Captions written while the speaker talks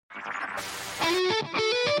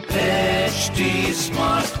HT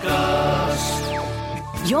Smartcast.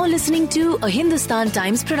 You're listening to a Hindustan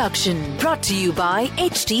Times production brought to you by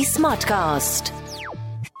HT Smartcast.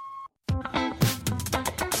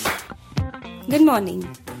 Good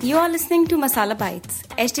morning. You are listening to Masala Bites,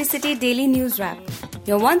 HT City Daily News Wrap,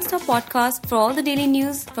 your one-stop podcast for all the daily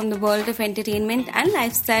news from the world of entertainment and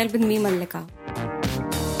lifestyle with me, Mallika.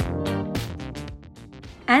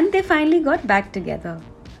 And they finally got back together.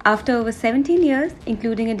 After over 17 years,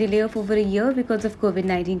 including a delay of over a year because of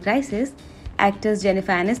COVID-19 crisis, actors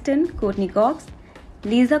Jennifer Aniston, Courtney Cox,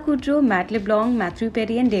 Lisa Kudrow, Matt LeBlanc, Matthew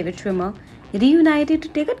Perry and David Schwimmer reunited to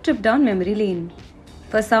take a trip down memory lane.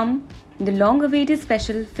 For some, the long-awaited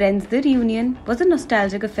special Friends The Reunion was a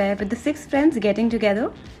nostalgic affair with the 6 friends getting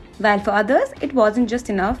together, while for others it wasn't just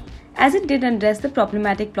enough as it did address the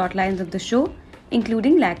problematic plotlines of the show,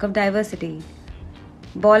 including lack of diversity.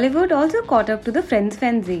 Bollywood also caught up to the Friends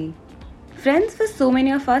frenzy. Friends for so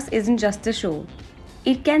many of us isn't just a show.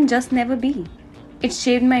 It can just never be. It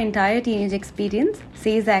shaped my entire teenage experience,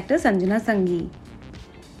 says actor Sanjana Sanghi.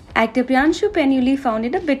 Actor Priyanshu Penuli found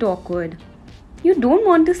it a bit awkward. You don't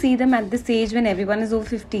want to see them at this age when everyone is over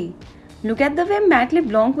 50. Look at the way Matt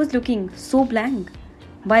LeBlanc was looking, so blank.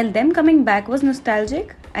 While them coming back was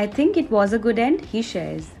nostalgic, I think it was a good end, he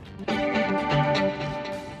shares.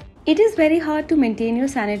 It is very hard to maintain your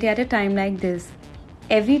sanity at a time like this.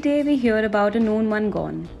 Every day we hear about a known one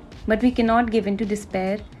gone. But we cannot give in to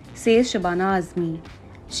despair, says Shabana Azmi.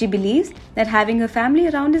 She believes that having her family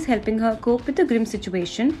around is helping her cope with the grim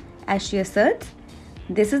situation, as she asserts,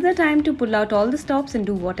 this is the time to pull out all the stops and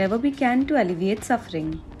do whatever we can to alleviate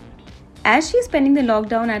suffering. As she is spending the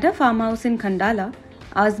lockdown at her farmhouse in Khandala,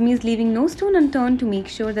 Azmi is leaving no stone unturned to make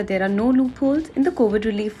sure that there are no loopholes in the COVID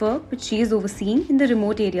relief work which she is overseeing in the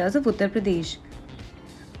remote areas of Uttar Pradesh.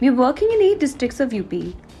 We are working in 8 districts of UP.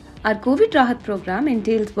 Our COVID Rahat program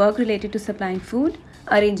entails work related to supplying food,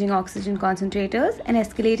 arranging oxygen concentrators and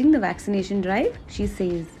escalating the vaccination drive, she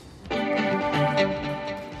says.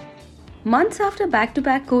 Months after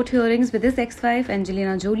back-to-back court hearings with his ex-wife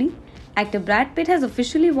Angelina Jolie, actor Brad Pitt has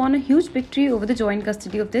officially won a huge victory over the joint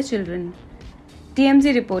custody of their children.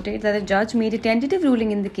 TMZ reported that the judge made a tentative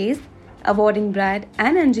ruling in the case, awarding Brad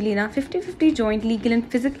and Angelina 50-50 joint legal and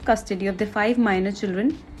physical custody of their 5 minor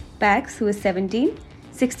children, Pax, who is 17,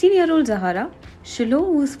 16-year-old Zahara, Shiloh,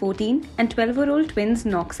 who is 14, and 12-year-old twins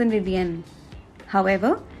Knox and Vivienne.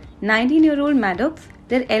 However, 19-year-old Maddox,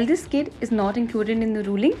 their eldest kid, is not included in the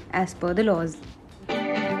ruling as per the laws.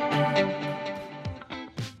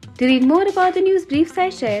 To read more about the news briefs I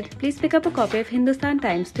shared, please pick up a copy of Hindustan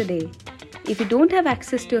Times today. If you don't have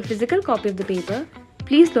access to a physical copy of the paper,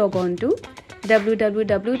 please log on to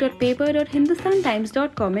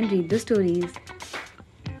www.paper.hindustantimes.com and read the stories.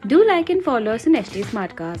 Do like and follow us on HT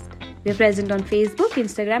Smartcast. We are present on Facebook,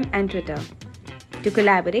 Instagram and Twitter. To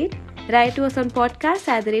collaborate, write to us on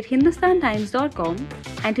podcast@hindustantimes.com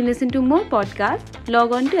and to listen to more podcasts,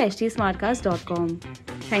 log on to htsmartcast.com.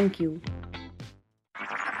 Thank you.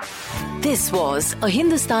 This was a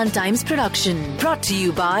Hindustan Times production brought to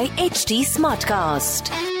you by HT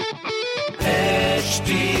Smartcast.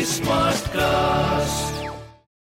 HT Smartcast.